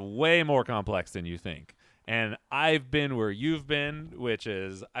it's way more complex than you think. And I've been where you've been, which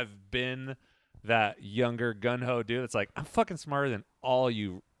is I've been that younger gung-ho dude that's like, I'm fucking smarter than all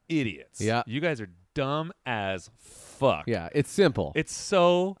you idiots. Yeah. You guys are dumb as fuck. Yeah, it's simple. It's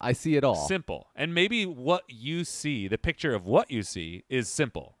so I see it all. simple. And maybe what you see, the picture of what you see, is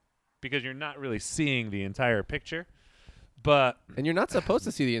simple because you're not really seeing the entire picture. And you're not supposed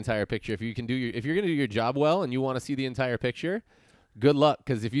to see the entire picture. If you're going to do your job well and you want to see the entire picture, good luck,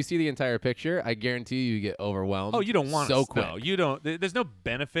 because if you see the entire picture, I guarantee you get overwhelmed. Oh, you don't want so to. quick. No, you don't. There's no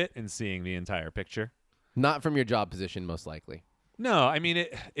benefit in seeing the entire picture. Not from your job position, most likely. No, I mean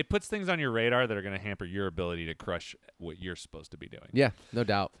it puts things on your radar that are going to hamper your ability to crush what you're supposed to be doing. Yeah, no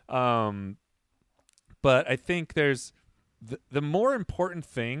doubt. But I think there's the more important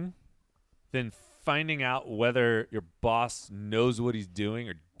thing than finding out whether your boss knows what he's doing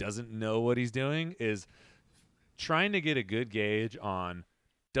or doesn't know what he's doing is trying to get a good gauge on,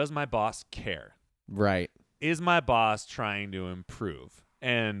 does my boss care? Right. Is my boss trying to improve?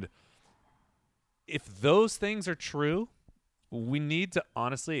 And if those things are true, we need to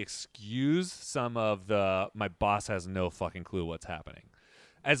honestly excuse some of the my boss has no fucking clue what's happening.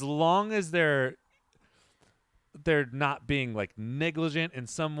 As long as they're not being like negligent in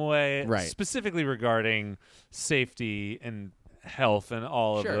some way, right, specifically regarding safety and health and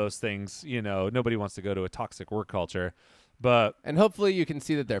all of those things. You know, nobody wants to go to a toxic work culture, and hopefully you can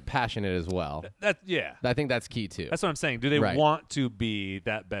see that they're passionate as well. Yeah, I think that's key too. That's what I'm saying. Do they want to be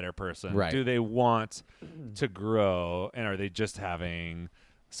that better person? Right. Do they want to grow, and are they just having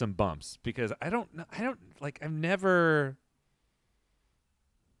some bumps? Because I don't like. I've never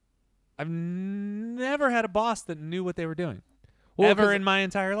had a boss that knew what they were doing. Ever in my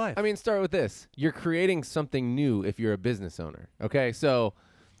entire life. I mean, start with this. You're creating something new if you're a business owner. Okay, so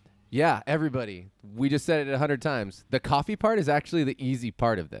yeah, everybody, we just said it 100 times. The coffee part is actually the easy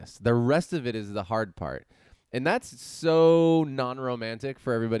part of this. The rest of it is the hard part. And that's so non-romantic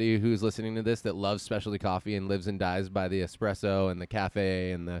for everybody who's listening to this that loves specialty coffee and lives and dies by the espresso and the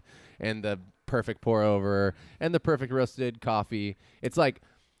cafe and the perfect pour over and the perfect roasted coffee. It's like,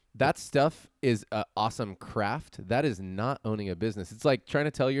 that stuff is an awesome craft. That is not owning a business. It's like trying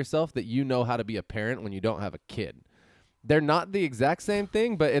to tell yourself that you know how to be a parent when you don't have a kid. They're not the exact same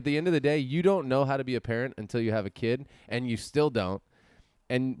thing, but at the end of the day, you don't know how to be a parent until you have a kid, and you still don't.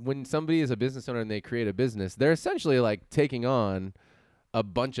 And when somebody is a business owner and they create a business, they're essentially like taking on a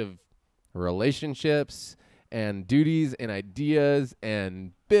bunch of relationships and duties and ideas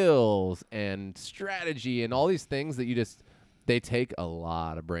and bills and strategy and all these things that they take a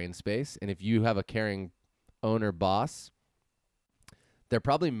lot of brain space. And if you have a caring owner boss, they're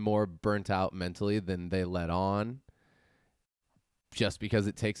probably more burnt out mentally than they let on, just because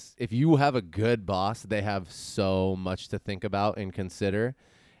if you have a good boss, they have so much to think about and consider.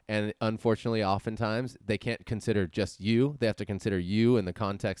 And unfortunately, oftentimes they can't consider just you. They have to consider you in the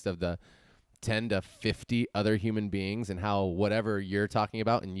context of the 10 to 50 other human beings, and how whatever you're talking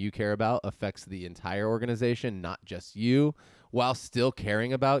about and you care about affects the entire organization, not just you, while still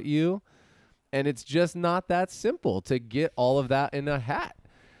caring about you. And it's just not that simple to get all of that in a hat.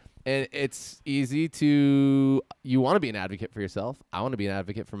 And it's easy you want to be an advocate for yourself. I want to be an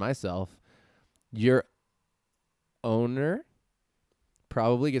advocate for myself. Your owner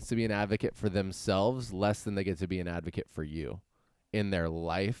probably gets to be an advocate for themselves less than they get to be an advocate for you in their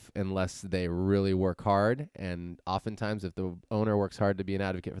life, unless they really work hard. And oftentimes, if the owner works hard to be an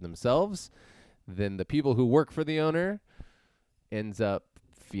advocate for themselves, then the people who work for the owner ends up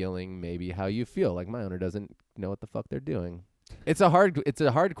feeling maybe how you feel, like my owner doesn't know what the fuck they're doing. It's a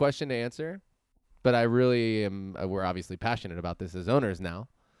hard question to answer, but I really am. We're obviously passionate about this as owners now,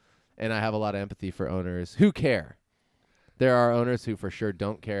 and I have a lot of empathy for owners who care. There are owners who for sure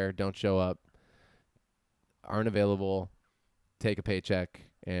don't care, don't show up, aren't available, take a paycheck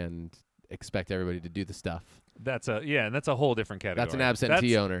and expect everybody to do the stuff. That's a whole different category. That's an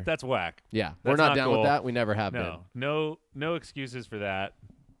absentee owner. That's whack. Yeah, we're not down with that. We never have been. No excuses for that.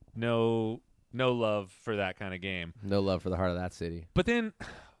 No love for that kind of game. No love for the heart of that city. But then,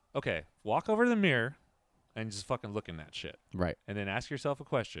 okay, walk over to the mirror and just fucking look in that shit. Right. And then ask yourself a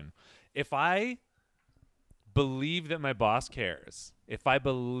question. If I believe that my boss cares, if I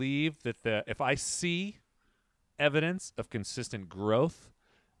believe that if I see evidence of consistent growth,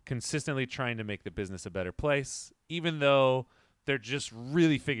 consistently trying to make the business a better place, even though they're just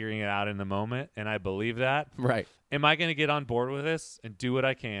really figuring it out in the moment, and I believe that. Right. Am I going to get on board with this and do what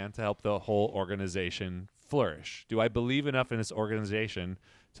I can to help the whole organization flourish? Do I believe enough in this organization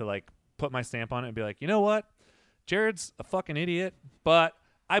to like put my stamp on it and be like, you know what? Jared's a fucking idiot, but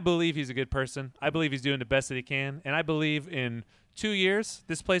I believe he's a good person. I believe he's doing the best that he can, and I believe in 2 years,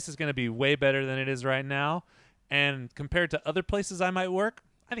 this place is going to be way better than it is right now. And compared to other places I might work,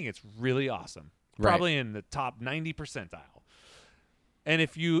 I think it's really awesome. Right. Probably in the top 90 percentile. And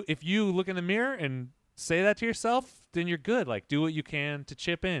if you look in the mirror and say that to yourself, then you're good. Like, do what you can to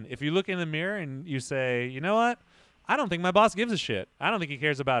chip in. If you look in the mirror and you say, you know what? I don't think my boss gives a shit. I don't think he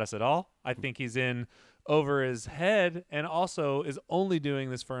cares about us at all. I think he's in over his head and also is only doing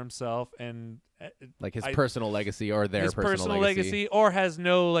this for himself and like his personal legacy or their personal legacy, or has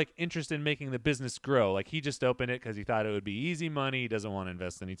no like interest in making the business grow. Like he just opened it because he thought it would be easy money. He doesn't want to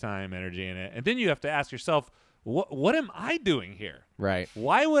invest any time, energy in it. And then you have to ask yourself, what am I doing here? Right.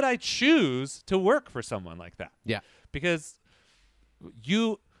 Why would I choose to work for someone like that? Yeah. Because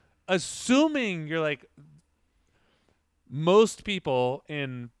assuming you're like most people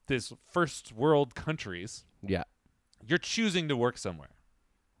in this first world countries, yeah, you're choosing to work somewhere.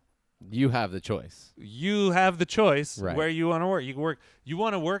 You have the choice. You have the choice right. where you want to work. You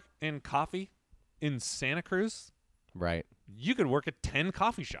want to work in coffee in Santa Cruz? Right. You could work at 10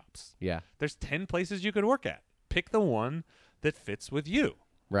 coffee shops. Yeah. There's 10 places you could work at. Pick the one that fits with you.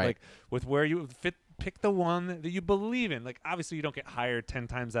 Right. Like with where you fit, pick the one that you believe in. Like obviously you don't get hired 10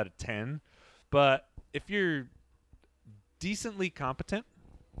 times out of 10, but if you're decently competent,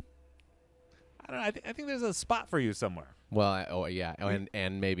 I don't know, I think there's a spot for you somewhere. Well, yeah,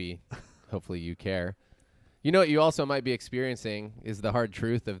 and maybe, hopefully you care. You know what you also might be experiencing is the hard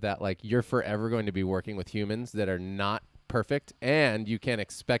truth of that, like, you're forever going to be working with humans that are not perfect, and you can't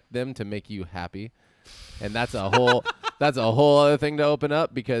expect them to make you happy. And that's a whole other thing to open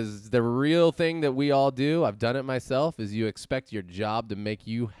up, because the real thing that we all do, I've done it myself, is you expect your job to make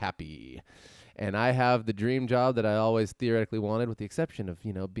you happy. And I have the dream job that I always theoretically wanted, with the exception of,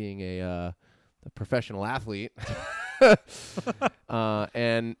 being a professional athlete.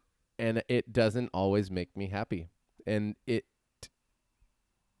 And it doesn't always make me happy, and it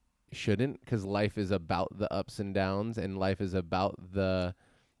shouldn't, because life is about the ups and downs, and life is about the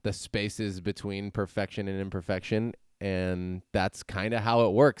spaces between perfection and imperfection, and that's kind of how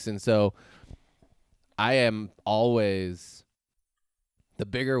it works. And so I am always, the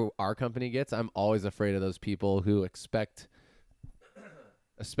bigger our company gets, I'm always afraid of those people who expect,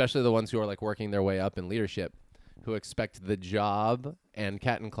 especially the ones who are like working their way up in leadership, who expect the job and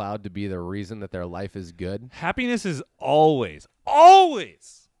Cat and Cloud to be the reason that their life is good. Happiness is always,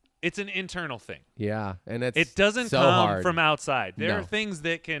 it's an internal thing. Yeah, and it doesn't so come hard from outside. There No. are things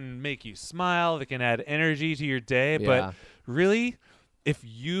that can make you smile, that can add energy to your day, Yeah. but really, if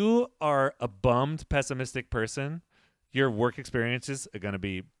you are a bummed, pessimistic person, your work experiences are going to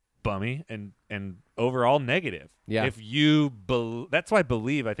be bummy and overall negative. Yeah. If you that's why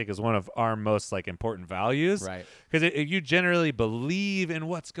believe, I think, is one of our most like important values. Right. Because if you generally believe in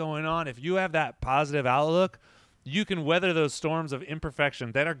what's going on, if you have that positive outlook, you can weather those storms of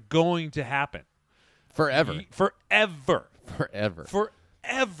imperfection that are going to happen. Forever. Forever.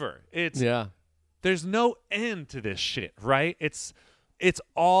 There's no end to this shit, right? It's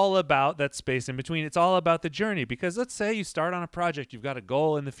all about that space in between. It's all about the journey, because let's say you start on a project, you've got a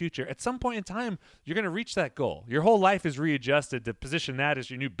goal in the future. At some point in time, you're going to reach that goal. Your whole life is readjusted to position that as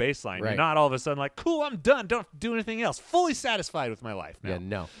your new baseline. Right. You're not all of a sudden like, cool, I'm done. Don't have to do anything else. Fully satisfied with my life now. Yeah,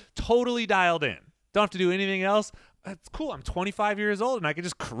 no. Totally dialed in. Don't have to do anything else. That's cool. I'm 25 years old and I can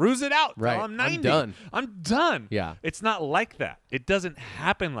just cruise it out. Right. I'm 90. I'm done. I'm done. Yeah. It's not like that. It doesn't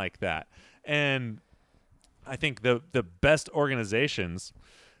happen like that. And I think the best organizations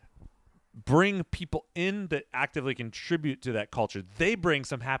bring people in that actively contribute to that culture. They bring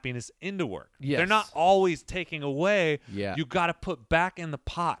some happiness into work. Yes. They're not always taking away. Yeah. You got to put back in the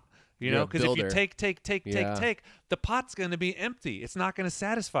pot. You know, because if you take, the pot's going to be empty. It's not going to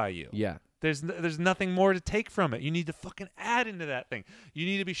satisfy you. Yeah. There's nothing more to take from it. You need to fucking add into that thing. You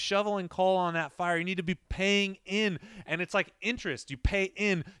need to be shoveling coal on that fire. You need to be paying in. And it's like interest. You pay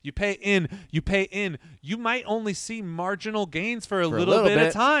in, you pay in, you pay in. You might only see marginal gains for a little bit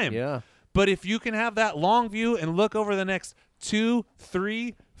of time. Yeah. But if you can have that long view and look over the next 2,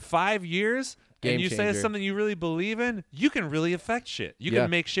 3, 5 years, Game and you changer. say it's something you really believe in, you can really affect shit. You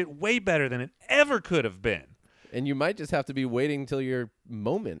can make shit way better than it ever could have been. And you might just have to be waiting till your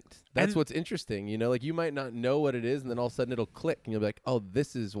moment. That's what's interesting. You know, like you might not know what it is, and then all of a sudden it'll click, and you'll be like, "Oh,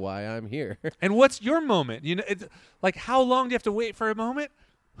 this is why I'm here." And what's your moment? You know, it's like how long do you have to wait for a moment?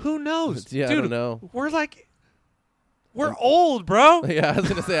 Who knows? Dude, I don't know. We're old, bro. Yeah, I was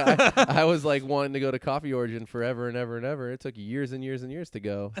gonna say I was like wanting to go to Coffee Origin forever and ever and ever. It took years and years and years to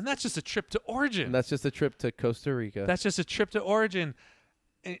go. And that's just a trip to Origin. And that's just a trip to Costa Rica. That's just a trip to Origin.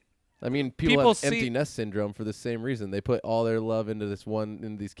 I mean, people have empty nest syndrome for the same reason. They put all their love into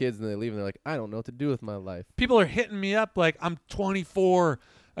these kids, and they leave, and they're like, I don't know what to do with my life. People are hitting me up like, I'm 24,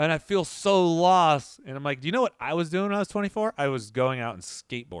 and I feel so lost. And I'm like, do you know what I was doing when I was 24? I was going out and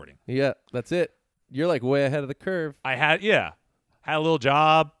skateboarding. Yeah, that's it. You're like way ahead of the curve. I had a little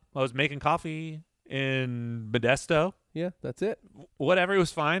job. I was making coffee in Modesto. Yeah, that's it. Whatever, it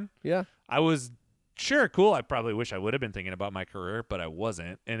was fine. Yeah. I was sure, cool. I probably wish I would have been thinking about my career, but I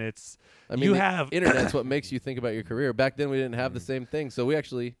wasn't. And internet's what makes you think about your career. Back then we didn't have the same thing. So we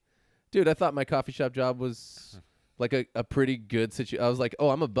actually, dude, I thought my coffee shop job was like a pretty good situation. I was like, oh,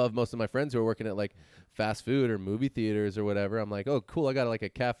 I'm above most of my friends who are working at like fast food or movie theaters or whatever. I'm like, oh, cool. I got like a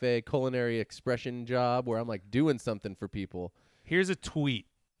cafe culinary expression job where I'm like doing something for people. Here's a tweet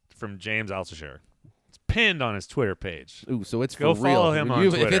from James Altucher. It's pinned on his Twitter page. Ooh, so it's Go for real. follow him on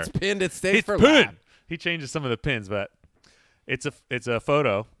Twitter. If it's pinned, it stays for pinned. life. He changes some of the pins, but it's a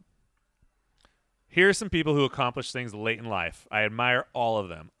photo. Here are some people who accomplish things late in life. I admire all of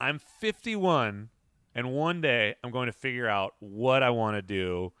them. I'm 51, and one day I'm going to figure out what I want to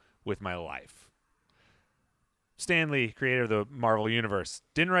do with my life. Stan Lee, creator of the Marvel Universe,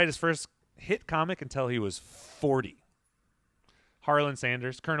 didn't write his first hit comic until he was 40. Harlan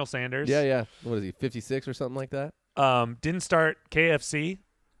Sanders, Colonel Sanders. Yeah. What is he, 56 or something like that? Didn't start KFC,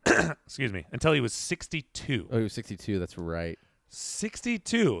 excuse me, until he was 62. Oh, he was 62. That's right.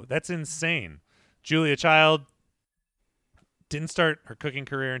 62. That's insane. Julia Child didn't start her cooking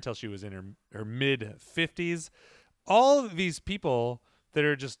career until she was in her mid-50s. All of these people that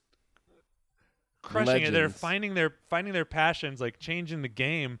are just crushing it, they're finding their passions, like changing the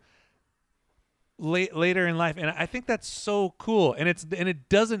game later in life, and I think that's so cool. And it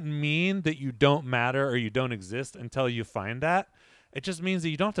doesn't mean that you don't matter or you don't exist until you find that. It just means that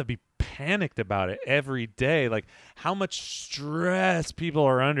you don't have to be panicked about it every day. Like how much stress people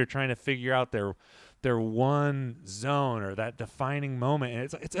are under trying to figure out their one zone or that defining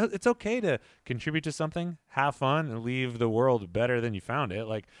moment. And it's okay to contribute to something, have fun, and leave the world better than you found it.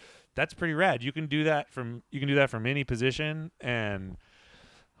 Like that's pretty rad. You can do that from any position. And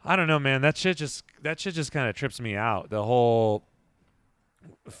I don't know, man. That shit just kind of trips me out. The whole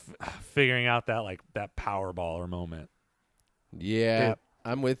figuring out that Powerballer moment. Yeah,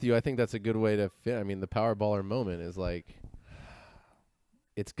 I'm with you. I think that's a good way to fit. I mean, the Powerballer moment is like,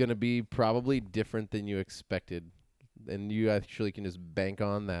 it's going to be probably different than you expected, and you actually can just bank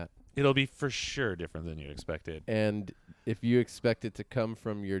on that. It'll be for sure different than you expected. And if you expect it to come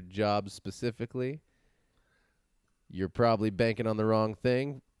from your job specifically, you're probably banking on the wrong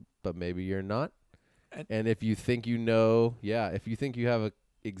thing, but maybe you're not. And if you think you know, if you think you have an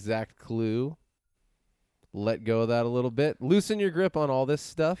exact clue, let go of that a little bit. Loosen your grip on all this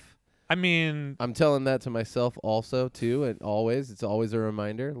stuff. I mean, I'm telling that to myself also, too, and it's always a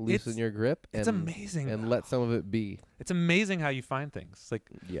reminder. Loosen your grip. It's amazing. And let some of it be. It's amazing how you find things. Like,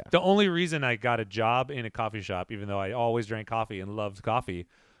 the only reason I got a job in a coffee shop, even though I always drank coffee and loved coffee,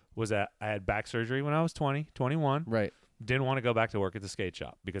 was that I had back surgery when I was 21. Right. Didn't want to go back to work at the skate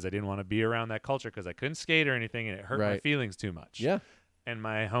shop because I didn't want to be around that culture because I couldn't skate or anything, and it hurt my feelings too much. Yeah. And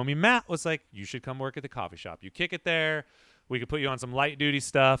my homie Matt was like, you should come work at the coffee shop. You kick it there. We could put you on some light duty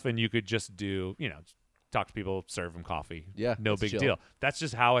stuff, and you could just do, talk to people, serve them coffee. Yeah. No big deal. That's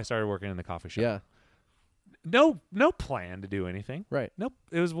just how I started working in the coffee shop. Yeah. No plan to do anything. Right. Nope.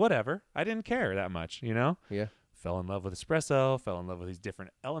 It was whatever. I didn't care that much, Yeah. Fell in love with espresso, fell in love with these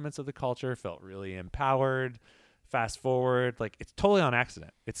different elements of the culture, felt really empowered. Fast forward, like it's totally on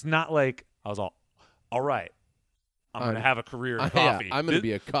accident. It's not like I was all right, I'm going to have a career in coffee. I'm going to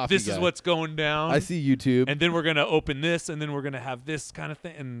be a coffee This guy. is what's going down. I see YouTube. And then we're going to open this, and then we're going to have this kind of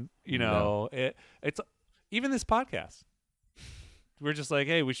thing. And, it's even this podcast. we're just like,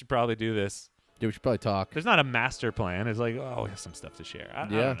 hey, we should probably do this. Yeah, we should probably talk. There's not a master plan. It's like, oh, we have some stuff to share. I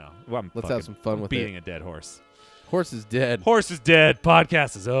don't know. Well, let's have some fun with beating a dead horse. Horse is dead. Horse is dead.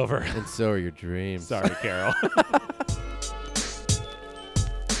 Podcast is over. And so are your dreams. Sorry, Carol.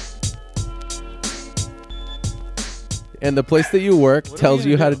 And the place that you work tells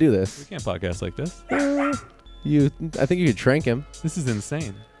you how to do this. We can't podcast like this. I think you could trank him. This is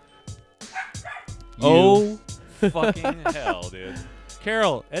insane. Oh, fucking hell, dude.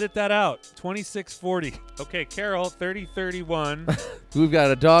 Carol, edit that out. 2640. Okay, Carol, 3031. We've got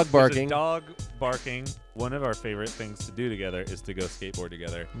a dog barking. There's a dog barking. One of our favorite things to do together is to go skateboard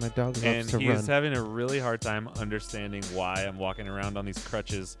together. My dog loves and to run. And he's having a really hard time understanding why I'm walking around on these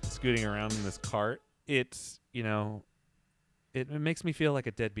crutches, scooting around in this cart. It's, it makes me feel like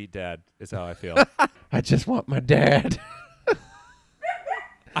a deadbeat dad is how I feel. I just want my dad.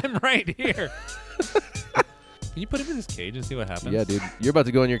 I'm right here. Can you put him in his cage and see what happens? Yeah, dude. You're about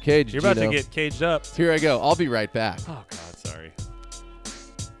to go in your cage, You're about to get caged up. Here I go. I'll be right back. Oh, God, sorry.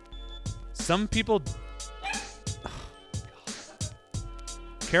 Some people...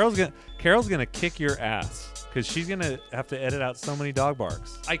 Carol's gonna kick your ass because she's going to have to edit out so many dog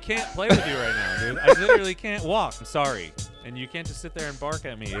barks. I can't play with you right now, dude. I literally can't walk. I'm sorry. And you can't just sit there and bark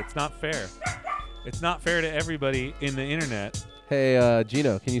at me. It's not fair. It's not fair to everybody in the internet. Hey,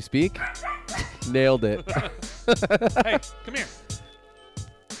 Gino, can you speak? Nailed it. Hey, come here.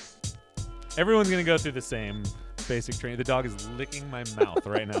 Everyone's going to go through the same basic training. The dog is licking my mouth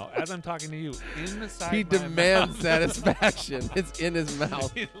right now as I'm talking to you inside He my demands mouth. Satisfaction. It's in his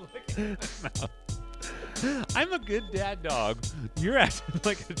mouth. He's licking my mouth. I'm a good dad dog. You're acting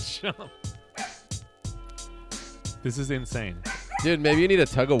like a chump. This is insane. Dude, maybe you need a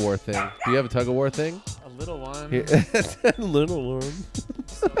tug-of-war thing. Do you have a tug-of-war thing? A little one. Little one.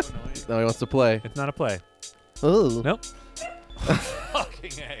 So annoying. Now he wants to play. It's not a play. Oh. Nope.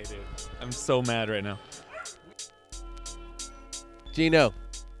 Fucking hey, dude. I'm so mad right now. Gino,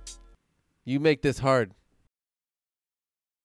 you make this hard.